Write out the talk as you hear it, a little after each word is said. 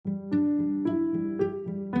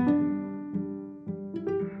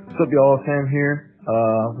What's up, y'all? Sam here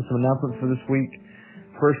with some announcements for this week.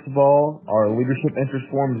 First of all, our leadership interest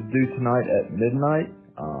form is due tonight at midnight.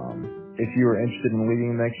 If you are interested in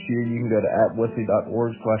leading next year, you can go to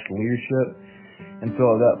 @wesley.org/leadership and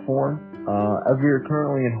fill out that form. As we are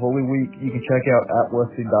currently in Holy Week, you can check out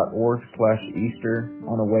 @wesley.org/Easter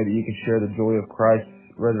on a way that you can share the joy of Christ's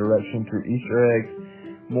resurrection through Easter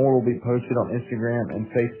eggs. More will be posted on Instagram and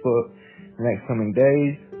Facebook in the next coming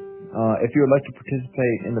days. If you would like to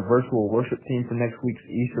participate in the virtual worship team for next week's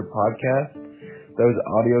Easter podcast, those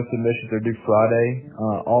audio submissions are due Friday.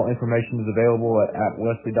 All information is available at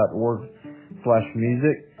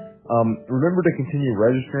wesley.org/music. Remember to continue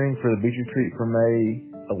registering for the beach retreat from May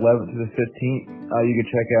 11th to the 15th. You can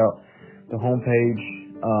check out the homepage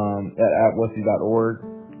at wesley.org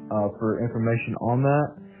for information on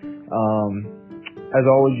that. As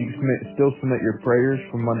always, you can still submit your prayers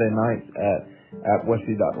for Monday nights at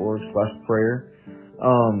wesley.org/prayer.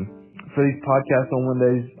 For these podcasts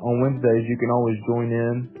on Wednesdays, you can always join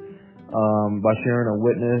in by sharing a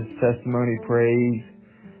witness, testimony, praise,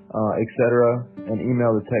 etc., and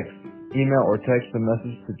email or text the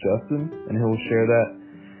message to Justin, and he'll share that.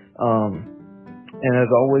 And as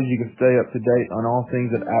always, you can stay up to date on all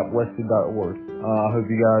things at wesley.org. I hope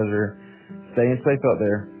you guys are staying safe out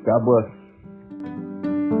there. God bless.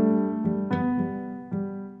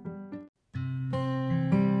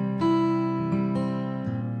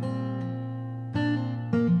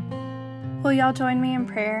 Will y'all join me in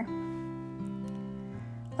prayer?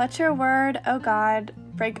 Let your word, O God,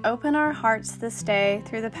 break open our hearts this day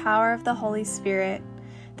through the power of the Holy Spirit,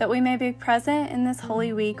 that we may be present in this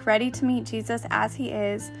Holy Week, ready to meet Jesus as he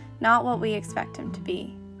is, not what we expect him to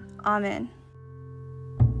be. Amen.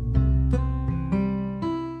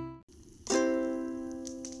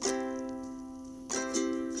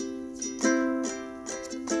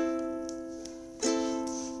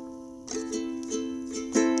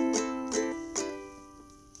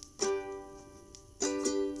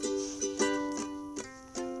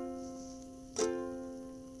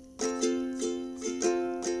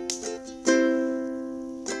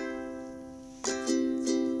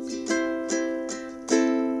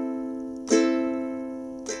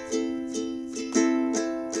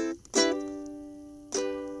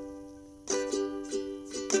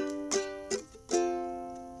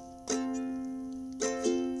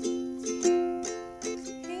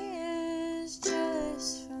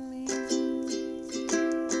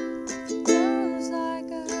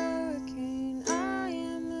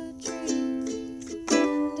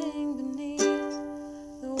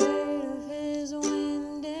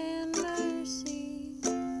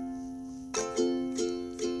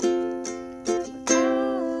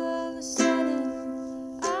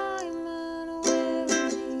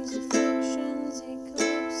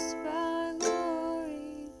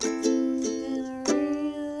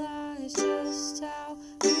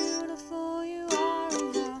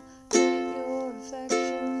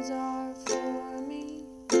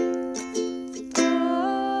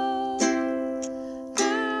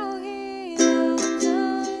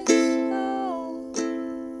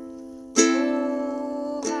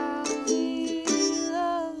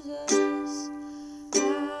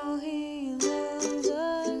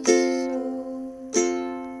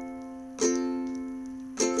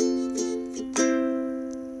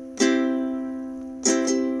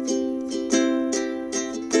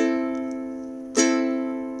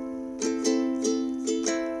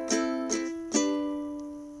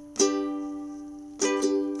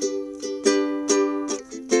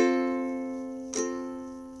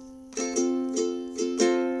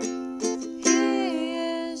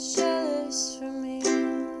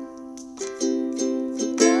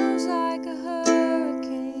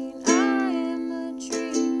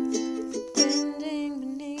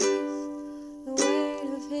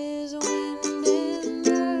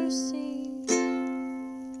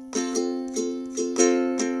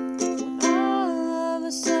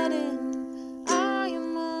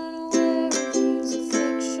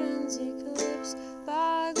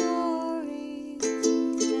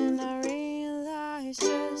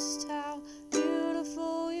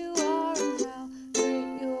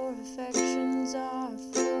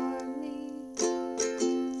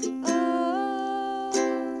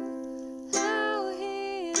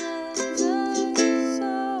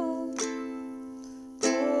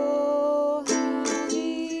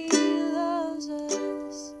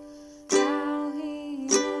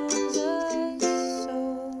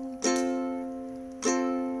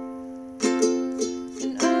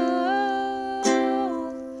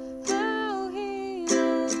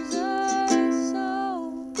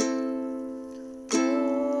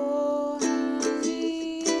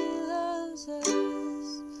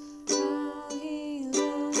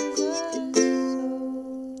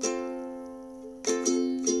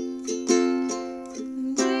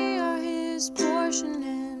 his portion,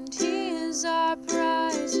 and he is our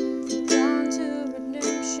prize, drawn to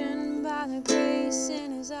redemption by the grace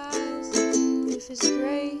in his eyes. If his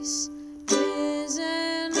grace is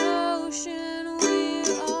an ocean,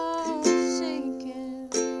 we're all sinking.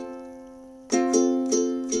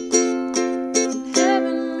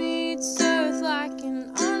 Heaven meets earth like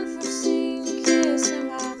an unforeseen kiss, and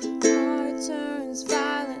my heart turns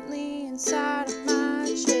violently inside of my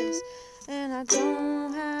chest. And I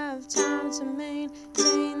don't have time to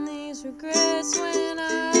maintain these regrets when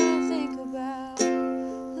I think about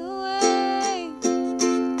the way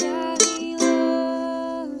that he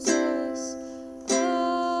loves us.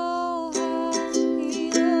 Oh, how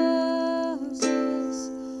he loves us.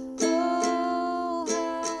 Oh,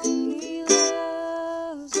 how he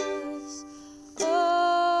loves us.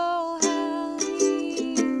 Oh, how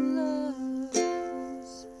he loves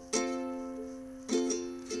us.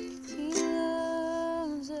 He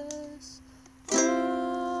loves us.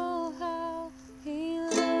 Oh, how he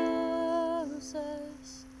loves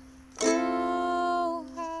us. Oh,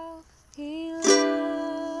 how he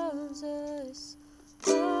loves us.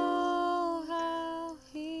 Oh, how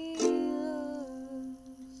he loves.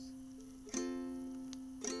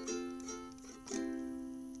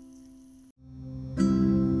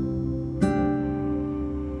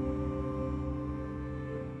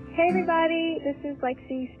 Hey everybody, this is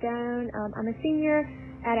Lexi Stone. I'm a senior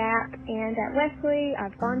at App and at Wesley.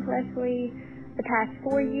 I've gone to Wesley the past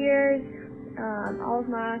 4 years. All of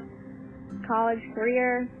my college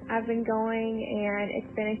career I've been going, and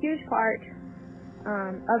it's been a huge part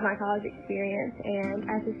of my college experience. And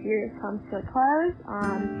as this year comes to a close,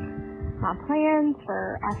 my plans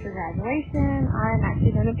for after graduation, I'm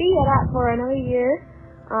actually going to be at App for another year.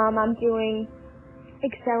 I'm doing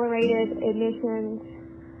accelerated admissions,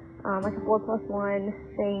 like a 4+1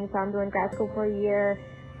 thing, so I'm doing grad school for a year.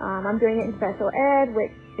 I'm doing it in special ed,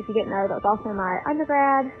 which, if you didn't know, that was also my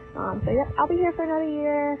undergrad. So yep, I'll be here for another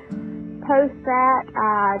year. Post that,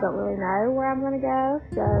 I don't really know where I'm going to go,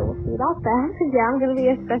 so we'll see about that. Yeah, I'm going to be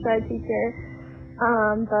a special ed teacher.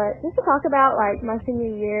 But just to talk about, like, my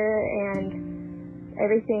senior year and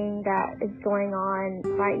everything that is going on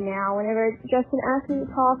right now. Whenever Justin asked me to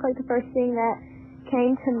talk, like, the first thing that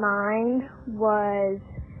came to mind was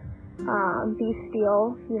be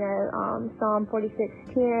still, Psalm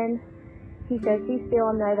 46:10. He says, "Be still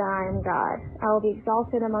and know that I am God. I will be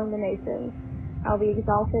exalted among the nations. I will be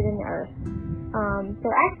exalted in the earth." So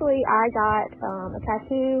actually, I got a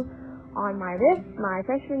tattoo on my wrist my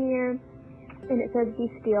freshman year, and it says, "Be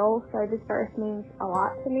still." So this verse means a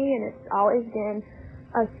lot to me, and it's always been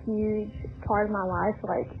a huge part of my life.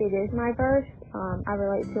 Like, it is my verse. I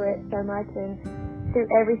relate to it so much, and through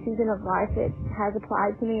every season of life it has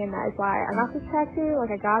applied to me, and that is why I got this tattoo. Like,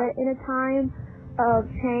 I got it in a time of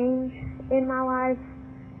change in my life,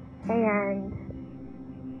 and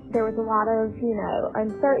there was a lot of,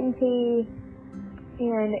 uncertainty,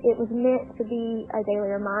 and it was meant to be a daily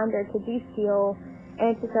reminder to be still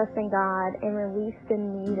and to trust in God and release the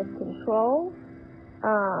need of control.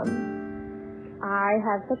 I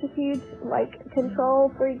have such a huge, control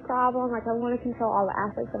freak problem. Like, I want to control all the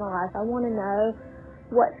aspects of my life. I want to know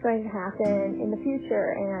what's going to happen in the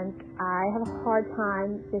future, and I have a hard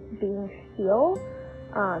time just being still.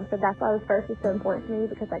 So that's why this verse is so important to me,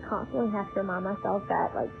 because I constantly have to remind myself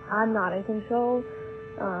that, I'm not in control.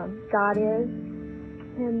 God is.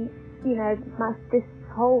 And, this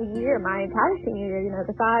whole year, my entire senior year,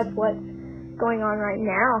 besides what's going on right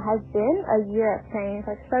now, has been a year of change.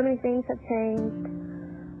 Like, so many things have changed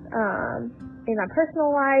in my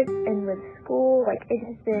personal life and with school. Like, it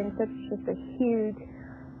has been just a huge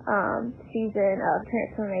season of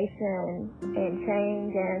transformation and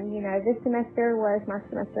change. And this semester was my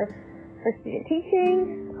semester for student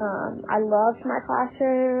teaching. I loved my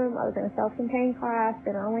classroom. I was in a self-contained class,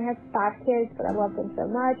 and I only had 5 kids, but I loved them so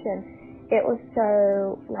much, and it was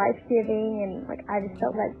so life-giving, and I just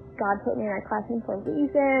felt like God put me in that classroom for a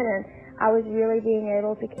reason, and I was really being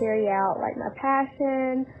able to carry out my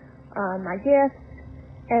passion, my gifts.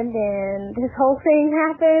 And then this whole thing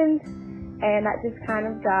happened, and that just kind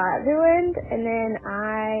of got ruined. And then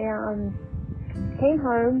I came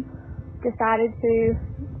home, decided to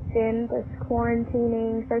spend this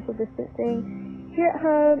quarantining, social distancing here at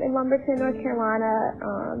home in Lumberton, North Carolina,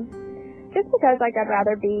 just because I'd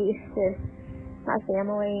rather be with my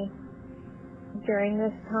family during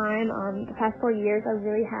this time. The past 4 years, I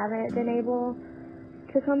really haven't been able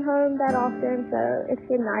to come home that often, so it's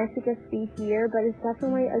been nice to just be here. But it's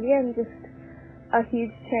definitely, again, just a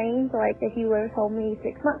huge change. If you would have told me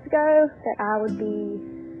 6 months ago that I would be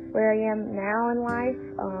where I am now in life,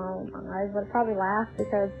 I would have probably laughed,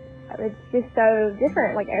 because it's just so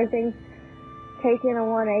different. Like, everything's taken a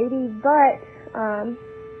 180. But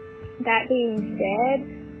that being said,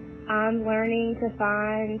 I'm learning to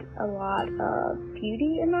find a lot of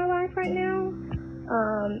beauty in my life right now.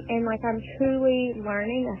 And like, I'm truly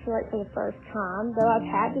learning, I feel like for the first time, though I've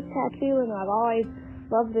had this tattoo and I've always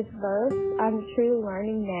loved this verse, I'm truly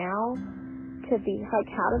learning now to be, like,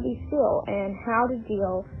 how to be still and how to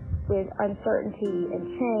deal with uncertainty and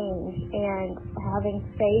change and having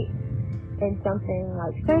faith in something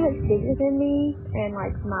like so much bigger than me and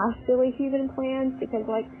like my silly human plans, because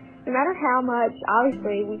like, no matter how much,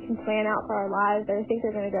 obviously, we can plan out for our lives or think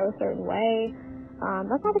they're going to go a certain way,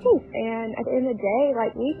 that's not the case. And at the end of the day,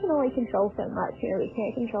 like, we can only control so much. You know, we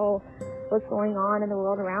can't control what's going on in the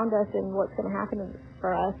world around us and what's going to happen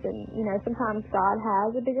for us. And, you know, sometimes God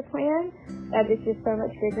has a bigger plan that is just so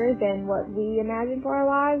much bigger than what we imagine for our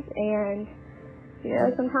lives. And, you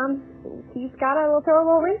know, sometimes He's got to throw a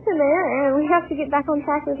little wrench in there, and we have to get back on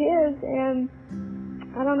track with His. And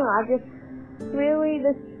I don't know, I just really,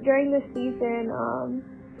 during this season,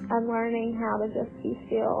 I'm learning how to just be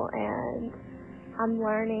still, and I'm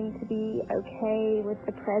learning to be okay with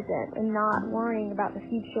the present and not worrying about the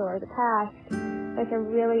future or the past. Like, I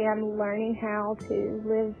really am learning how to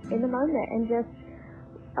live in the moment and just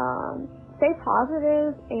stay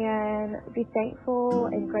positive and be thankful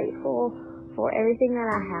and grateful for everything that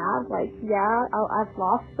I have. Like, yeah, I've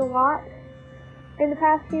lost a lot in the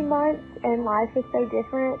past few months, and life is so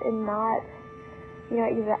different and not, you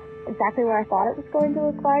know, exactly what I thought it was going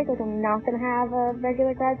to look like. Like, I'm not going to have a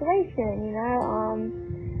regular graduation, you know,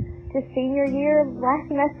 just senior year,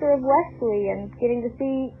 last semester of Wesley, and getting to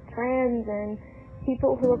see friends and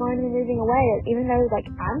people who are going to be moving away, even though, like,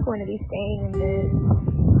 I'm going to be staying in this.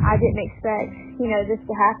 I didn't expect, you know, this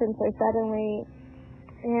to happen so suddenly.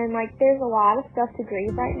 And, like, there's a lot of stuff to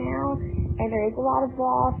grieve right now, and there is a lot of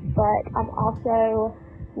loss, but I'm also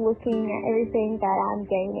looking at everything that I'm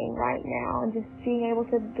gaining right now and just being able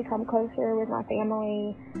to become closer with my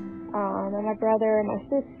family, and my brother and my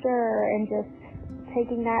sister, and just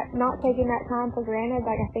not taking that time for granted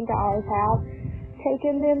like I think I always have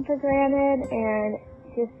taken them for granted, and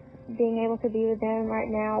just being able to be with them right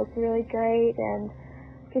now is really great. And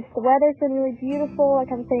just the weather's been really beautiful. Like,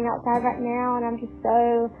 I'm sitting outside right now, and I'm just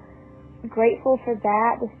so grateful for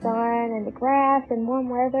that, the sun and the grass and warm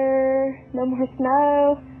weather, no more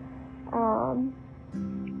snow,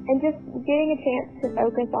 and just getting a chance to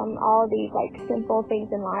focus on all these, like, simple things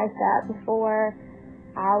in life that before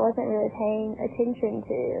I wasn't really paying attention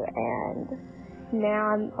to. And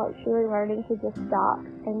now I'm, like, truly learning to just stop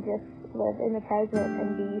and just live in the present and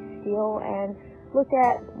be still and look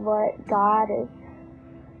at what God is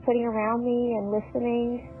putting around me and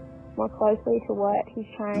listening more closely to what He's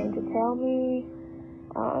trying to tell me.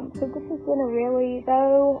 So this has been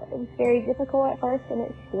though it was very difficult at first, and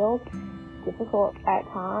it's still difficult at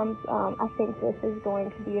times. I think this is going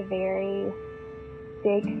to be a very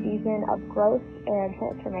big season of growth and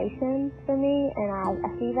transformation for me, and I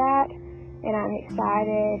see that, and I'm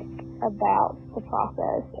excited about the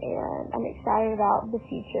process, and I'm excited about the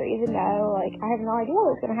future, even though, like, I have no idea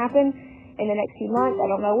what's going to happen in the next few months. I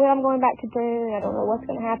don't know when I'm going back to June. I don't know what's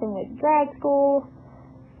going to happen with grad school,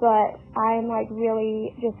 but I'm, like,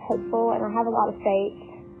 really just hopeful, and I have a lot of faith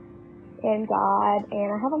in God, and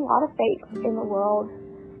I have a lot of faith in the world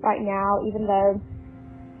right now, even though,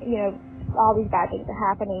 you know, all these bad things are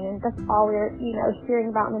happening, and that's all we're, you know, hearing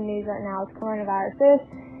about in the news right now is coronavirus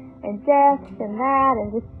and deaths and that,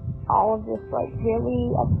 and just all of this, like,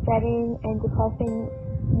 really upsetting and depressing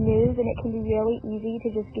news, and it can be really easy to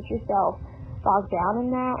just get yourself bogged down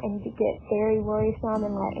in that and to get very worrisome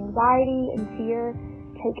and let anxiety and fear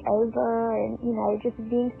take over, and, you know, just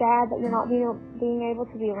being sad that you're not being able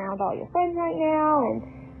to be around all your friends right now, and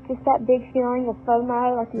just that big feeling of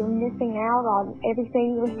FOMO, like you're missing out on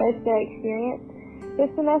everything you were supposed to experience this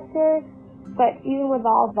semester. But even with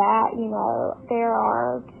all that, you know, there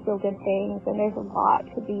are still good things, and there's a lot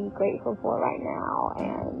to be grateful for right now.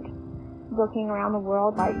 And looking around the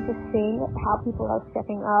world, like, just seeing how people are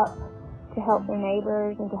stepping up to help their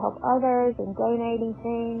neighbors and to help others and donating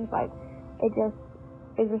things, like, it just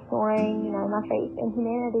is restoring, you know, my faith in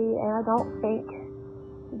humanity. And I don't think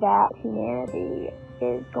that humanity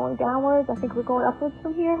is going downwards. I think we're going upwards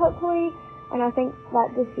from here, hopefully. And I think that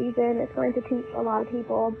this season is going to teach a lot of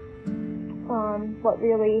people what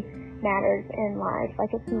really matters in life.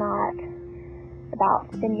 Like, it's not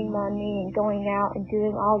about spending money and going out and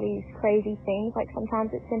doing all these crazy things. Like,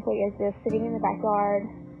 sometimes it simply is just sitting in the backyard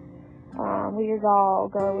with your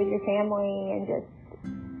dog or with your family and just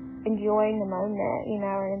enjoying the moment, you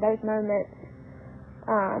know. And in those moments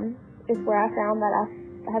is where I found that I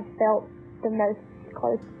have felt the most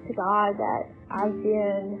close to God that I've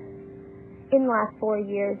been in the last 4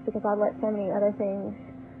 years, because I let so many other things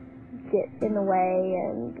get in the way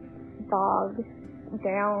and bog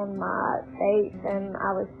down my faith, and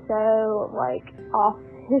I was so off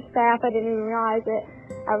his path I didn't even realize it.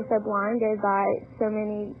 I was so blinded by so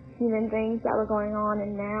many human things that were going on,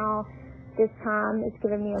 and now this time it's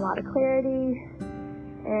given me a lot of clarity,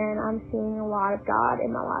 and I'm seeing a lot of God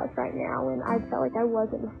in my life right now when I felt like I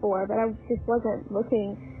wasn't before, but I just wasn't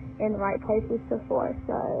looking in the right places before.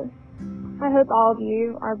 So I hope all of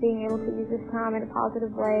you are being able to use this time in a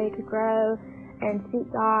positive way to grow and seek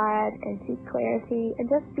God and seek clarity and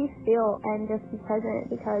just be still and just be present,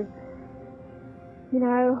 because we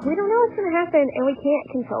don't know what's going to happen, and we can't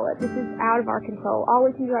control it. This is out of our control. All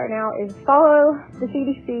we can do right now is follow the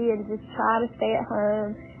CDC and just try to stay at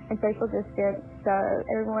home and social distance so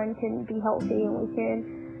everyone can be healthy and we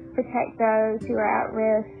can protect those who are at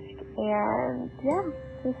risk. And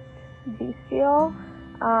just be still.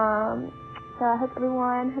 So I hope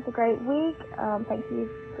everyone has a great week. Thank you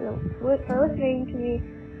for listening to me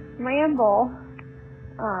ramble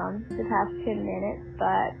the past 10 minutes,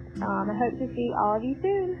 but I hope to see all of you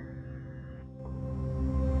soon.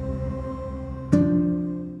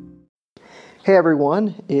 Hey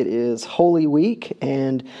everyone, it is Holy Week,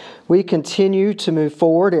 and we continue to move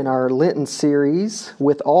forward in our Lenten series,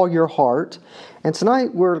 With All Your Heart. And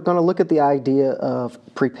tonight we're going to look at the idea of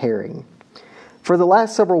preparing. For the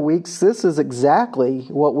last several weeks, this is exactly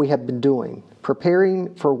what we have been doing,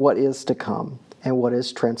 preparing for what is to come and what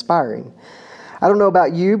is transpiring. I don't know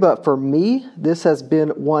about you, but for me, this has been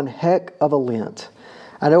one heck of a Lent.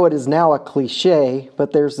 I know it is now a cliche,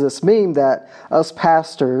 but there's this meme that us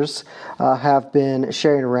pastors have been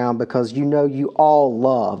sharing around, because you all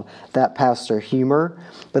love that pastor humor.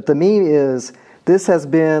 But the meme is, this has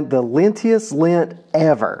been the lentiest Lent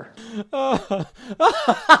ever.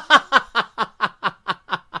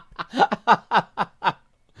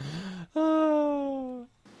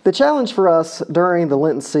 The challenge for us during the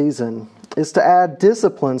Lenten season is to add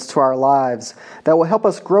disciplines to our lives that will help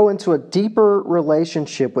us grow into a deeper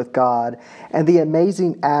relationship with God and the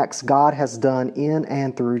amazing acts God has done in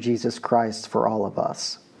and through Jesus Christ for all of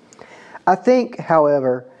us. I think,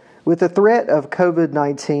 however, with the threat of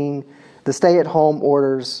COVID-19, the stay-at-home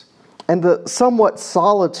orders, and the somewhat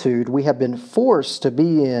solitude we have been forced to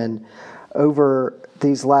be in over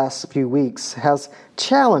these last few weeks has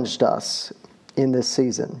challenged us in this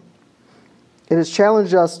season. It has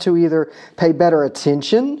challenged us to either pay better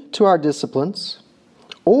attention to our disciplines,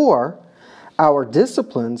 or our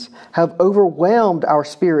disciplines have overwhelmed our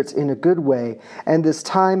spirits in a good way, and this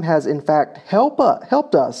time has in fact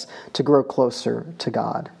helped us to grow closer to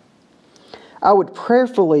God. I would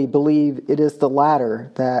prayerfully believe it is the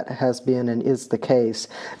latter that has been and is the case,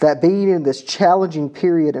 that being in this challenging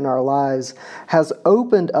period in our lives has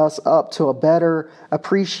opened us up to a better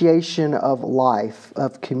appreciation of life,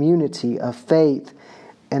 of community, of faith,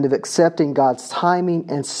 and of accepting God's timing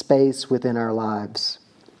and space within our lives.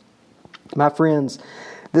 My friends,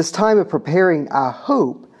 this time of preparing, I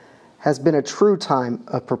hope, has been a true time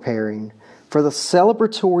of preparing for the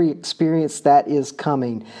celebratory experience that is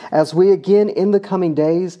coming, as we again in the coming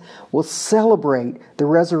days will celebrate the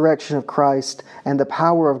resurrection of Christ and the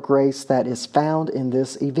power of grace that is found in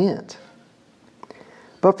this event.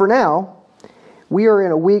 But for now, we are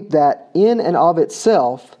in a week that in and of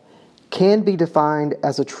itself can be defined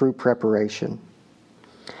as a true preparation.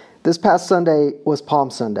 This past Sunday was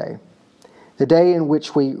Palm Sunday, the day in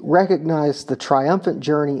which we recognized the triumphant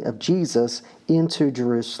journey of Jesus into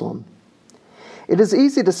Jerusalem. It is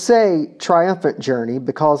easy to say triumphant journey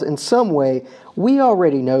because in some way we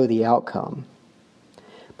already know the outcome.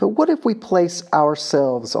 But what if we place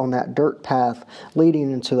ourselves on that dirt path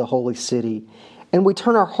leading into the holy city, and we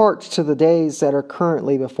turn our hearts to the days that are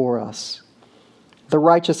currently before us? The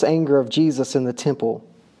righteous anger of Jesus in the temple,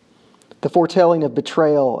 the foretelling of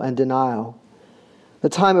betrayal and denial, the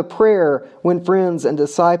time of prayer when friends and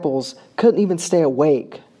disciples couldn't even stay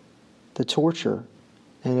awake, the torture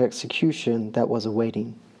and execution that was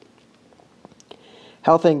awaiting.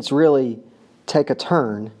 How things really take a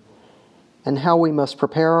turn, and how we must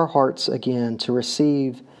prepare our hearts again to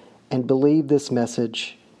receive and believe this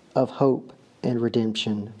message of hope and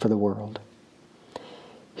redemption for the world.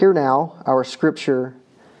 Here now, our scripture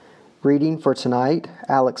reading for tonight.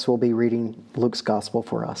 Alex will be reading Luke's Gospel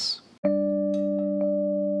for us.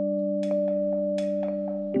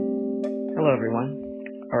 Hello everyone.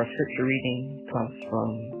 Our scripture reading comes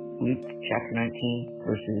from Luke chapter 19,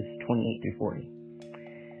 verses 28 through 40.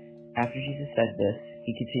 After Jesus said this,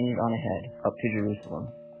 he continued on ahead, up to Jerusalem.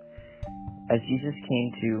 As Jesus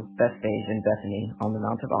came to Bethphage and Bethany on the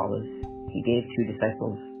Mount of Olives, he gave 2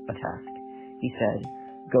 disciples a task. He said,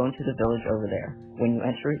 "Go into the village over there. When you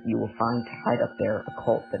enter it, you will find tied up there a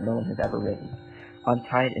colt that no one has ever ridden.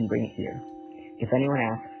 Untie it and bring it here. If anyone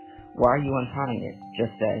asks, 'Why are you untying it?'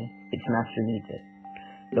 just say, 'Its master needs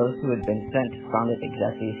it.'" Those who had been sent found it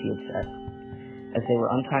exactly as he had said. As they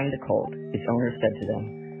were untying the colt, its owner said to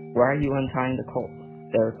them, "Why are you untying the colt?"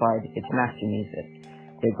 They replied, "Its master needs it."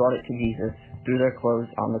 They brought it to Jesus, threw their clothes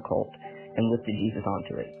on the colt, and lifted Jesus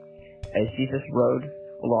onto it. As Jesus rode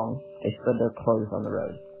along, they spread their clothes on the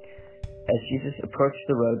road. As Jesus approached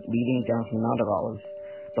the road leading down from the Mount of Olives,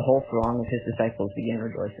 the whole throng of his disciples began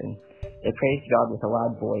rejoicing. They praised God with a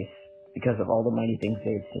loud voice because of all the mighty things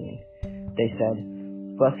they had seen. They said,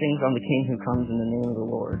 "Blessings on the King who comes in the name of the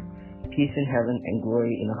Lord, peace in heaven and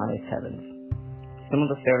glory in the highest heavens." Some of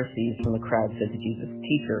the Pharisees from the crowd said to Jesus,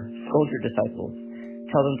 "Teacher, scold your disciples.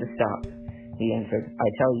 Tell them to stop." He answered, "I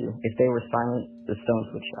tell you, if they were silent, the stones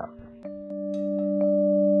would shout."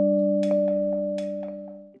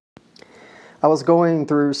 I was going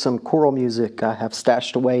through some choral music I have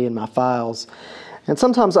stashed away in my files, and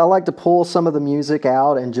sometimes I like to pull some of the music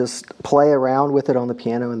out and just play around with it on the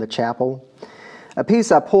piano in the chapel. A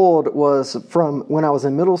piece I pulled was from when I was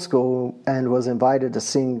in middle school and was invited to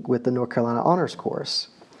sing with the North Carolina Honors Chorus.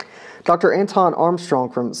 Dr. Anton Armstrong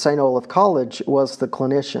from St. Olaf College was the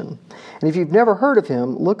clinician. And if you've never heard of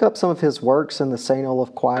him, look up some of his works in the St.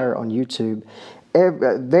 Olaf Choir on YouTube.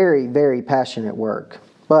 Very, very passionate work.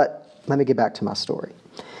 But let me get back to my story.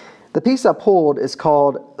 The piece I pulled is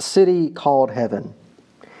called City Called Heaven.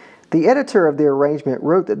 The editor of the arrangement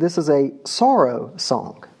wrote that this is a sorrow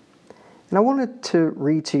song. And I wanted to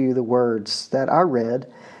read to you the words that I read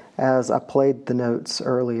as I played the notes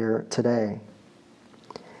earlier today.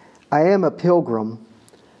 I am a pilgrim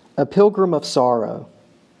of sorrow.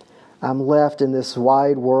 I'm left in this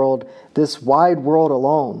wide world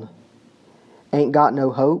alone. Ain't got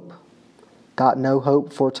no hope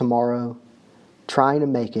for tomorrow. Trying to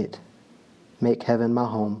make heaven my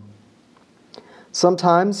home.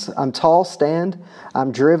 Sometimes I'm tall stand,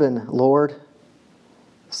 I'm driven, Lord.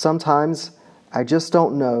 Sometimes I just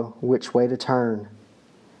don't know which way to turn.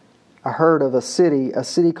 I heard of a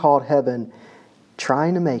city called heaven,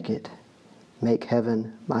 trying to make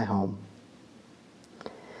heaven my home.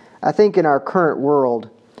 I think in our current world,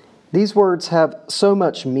 these words have so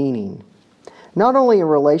much meaning, not only in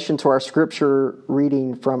relation to our scripture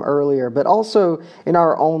reading from earlier, but also in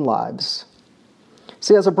our own lives.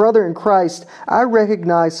 See, as a brother in Christ, I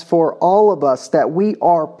recognize for all of us that we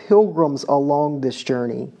are pilgrims along this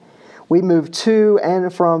journey. We move to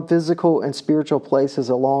and from physical and spiritual places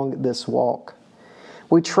along this walk.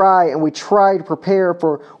 We try to prepare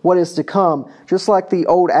for what is to come, just like the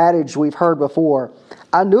old adage we've heard before.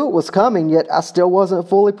 I knew it was coming, yet I still wasn't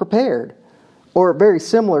fully prepared. Or very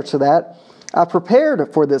similar to that, I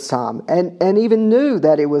prepared for this time and even knew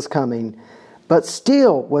that it was coming, but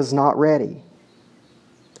still was not ready.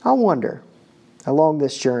 I wonder, along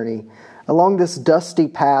this journey, along this dusty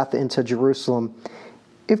path into Jerusalem,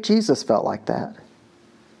 if Jesus felt like that.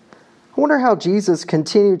 I wonder how Jesus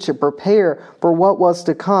continued to prepare for what was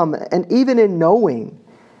to come, and even in knowing,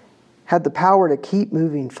 had the power to keep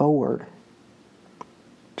moving forward.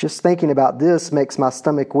 Just thinking about this makes my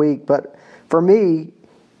stomach weak, but for me,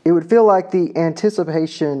 it would feel like the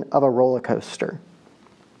anticipation of a roller coaster.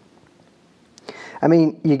 I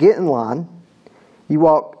mean, you get in line, you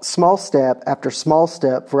walk small step after small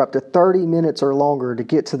step for up to 30 minutes or longer to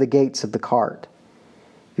get to the gates of the cart.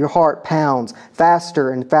 Your heart pounds faster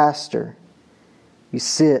and faster. You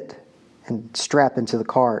sit and strap into the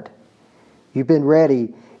cart. You've been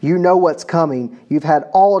ready. You know what's coming. You've had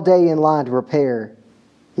all day in line to prepare.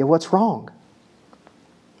 Yet what's wrong?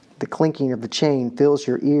 The clinking of the chain fills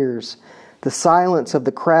your ears. The silence of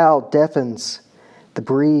the crowd deafens. The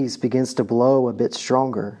breeze begins to blow a bit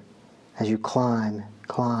stronger as you climb.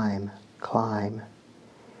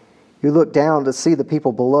 You look down to see the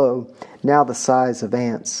people below, now the size of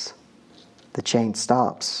ants. The chain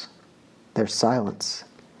stops. There's silence.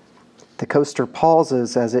 The coaster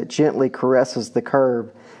pauses as it gently caresses the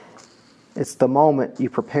curb. It's the moment you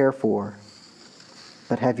prepare for.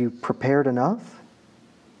 But have you prepared enough?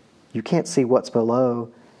 You can't see what's below.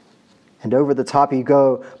 And over the top you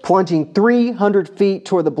go, plunging 300 feet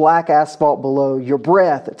toward the black asphalt below, your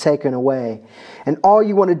breath taken away. And all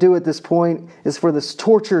you want to do at this point is for this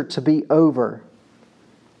torture to be over,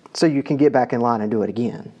 so you can get back in line and do it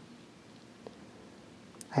again.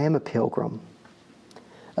 I am a pilgrim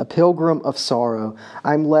of sorrow.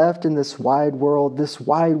 I'm left in this wide world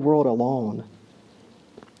alone.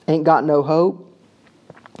 Ain't got no hope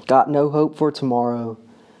got no hope for tomorrow,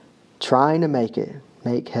 trying to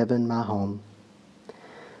make heaven my home.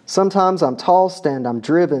 Sometimes I'm tossed and I'm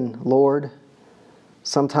driven, Lord.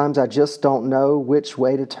 Sometimes I just don't know which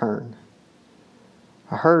way to turn.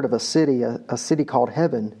 I heard of a city called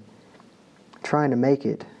heaven, trying to make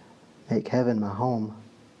heaven my home.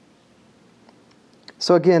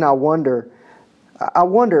 So again, I wonder,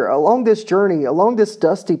 along this journey, along this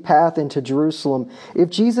dusty path into Jerusalem, if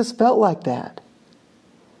Jesus felt like that.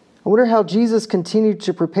 I wonder how Jesus continued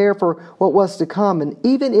to prepare for what was to come, and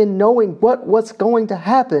even in knowing what's going to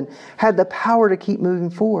happen, had the power to keep moving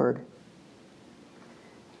forward.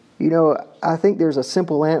 You know, I think there's a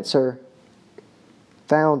simple answer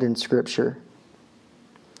found in Scripture.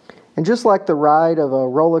 And just like the ride of a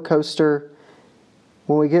roller coaster,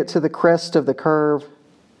 when we get to the crest of the curve,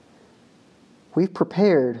 we've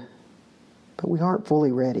prepared, but we aren't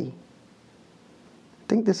fully ready.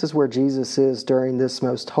 I think this is where Jesus is during this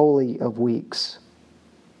most holy of weeks.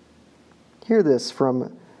 Hear this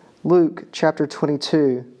from Luke chapter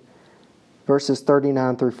 22, verses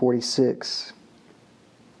 39 through 46.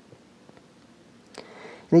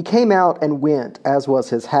 And he came out and went, as was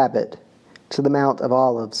his habit, to the Mount of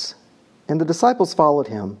Olives, and the disciples followed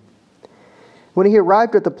him. When he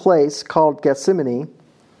arrived at the place called Gethsemane,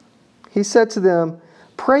 he said to them,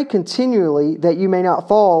 "Pray continually that you may not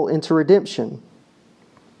fall into redemption."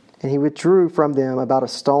 And he withdrew from them about a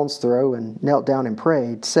stone's throw and knelt down and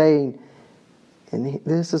prayed, saying, and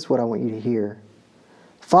this is what I want you to hear,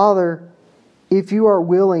 "Father, if you are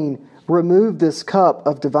willing, remove this cup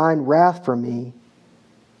of divine wrath from me.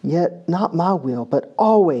 Yet not my will, but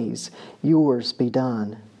always yours be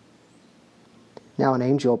done." Now an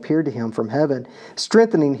angel appeared to him from heaven,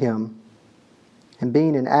 strengthening him. And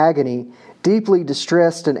being in agony, deeply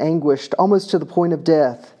distressed and anguished, almost to the point of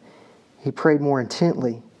death, he prayed more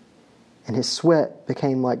intently, and his sweat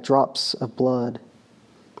became like drops of blood,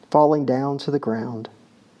 falling down to the ground.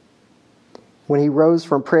 When he rose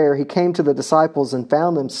from prayer, he came to the disciples and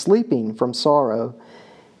found them sleeping from sorrow.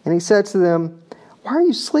 And he said to them, "Why are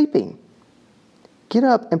you sleeping? Get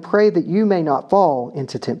up and pray that you may not fall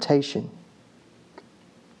into temptation."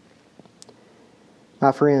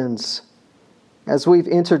 My friends, as we've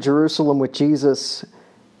entered Jerusalem with Jesus,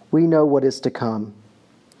 we know what is to come.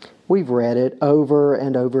 We've read it over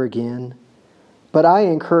and over again. But I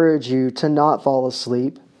encourage you to not fall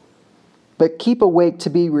asleep, but keep awake to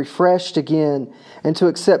be refreshed again and to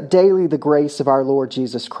accept daily the grace of our Lord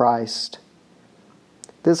Jesus Christ.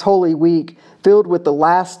 This Holy Week, filled with the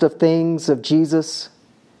last of things of Jesus,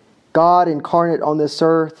 God incarnate on this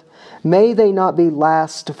earth, may they not be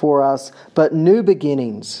last for us, but new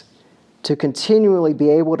beginnings, to continually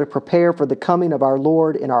be able to prepare for the coming of our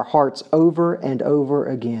Lord in our hearts over and over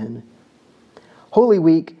again. Holy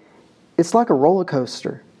Week, it's like a roller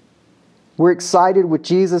coaster. We're excited with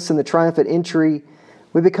Jesus in the triumphant entry.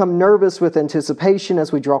 We become nervous with anticipation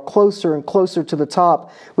as we draw closer and closer to the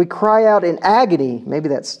top. We cry out in agony, maybe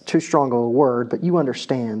that's too strong of a word, but you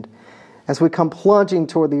understand, as we come plunging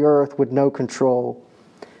toward the earth with no control.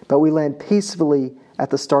 But we land peacefully at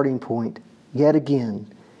the starting point, yet again,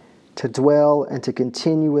 to dwell and to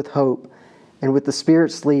continue with hope and with the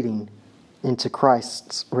Spirit's leading into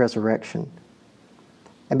Christ's resurrection.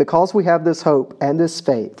 And because we have this hope and this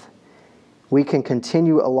faith, we can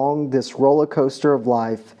continue along this roller coaster of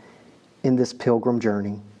life in this pilgrim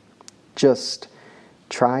journey, just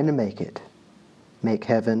trying to make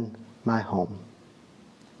heaven my home.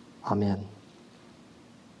 Amen.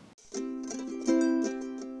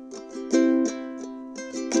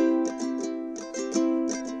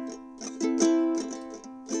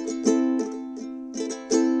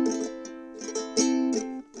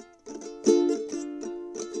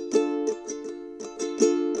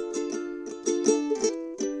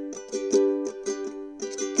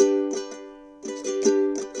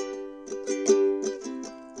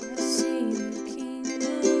 I see the King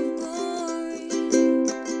of Glory.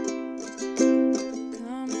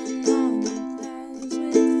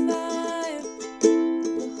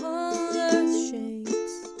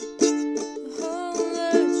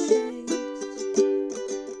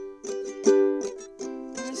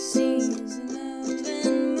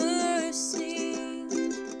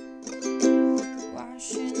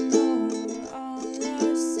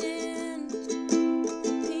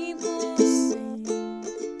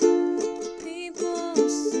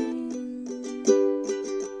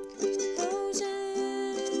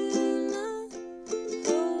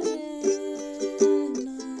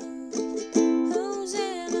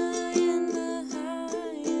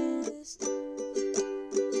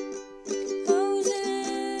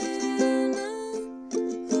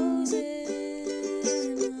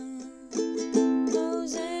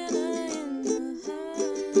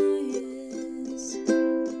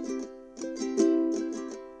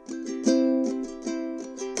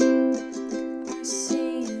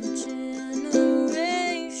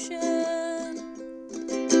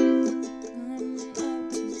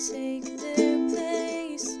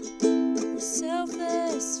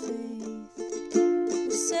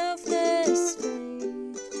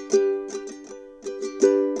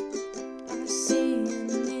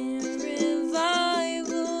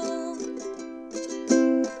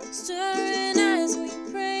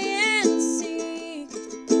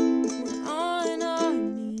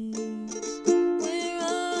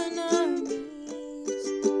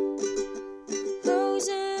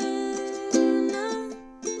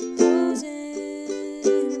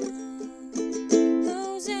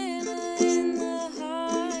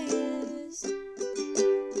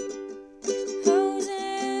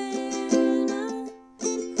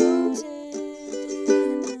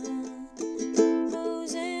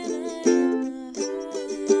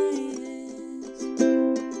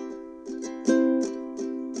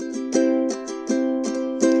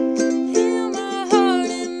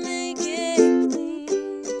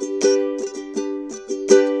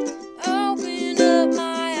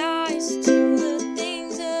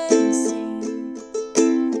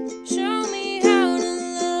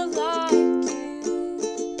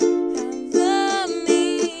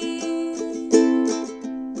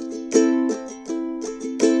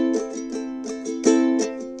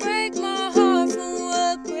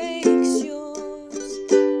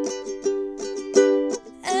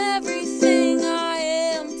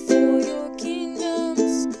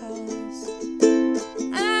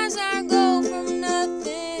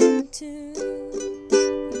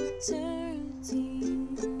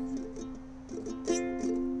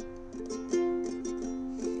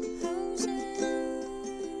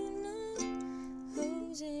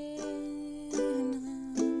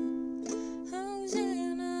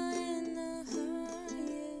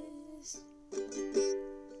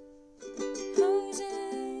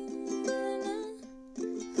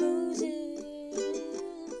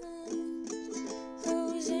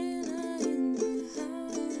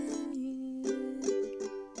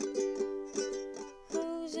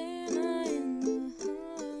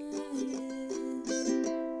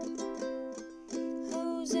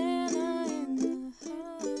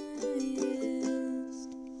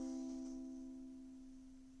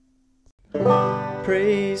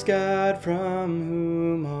 Praise God from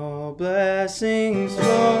whom all blessings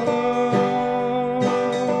flow.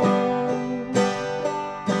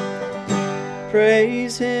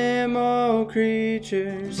 Praise Him, all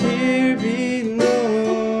creatures here below.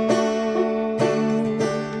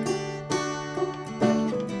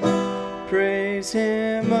 Praise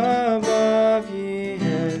Him above, ye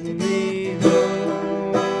heavenly hosts.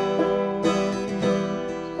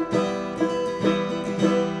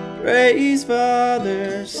 Praise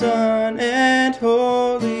Father, Son, and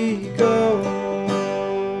Holy Ghost.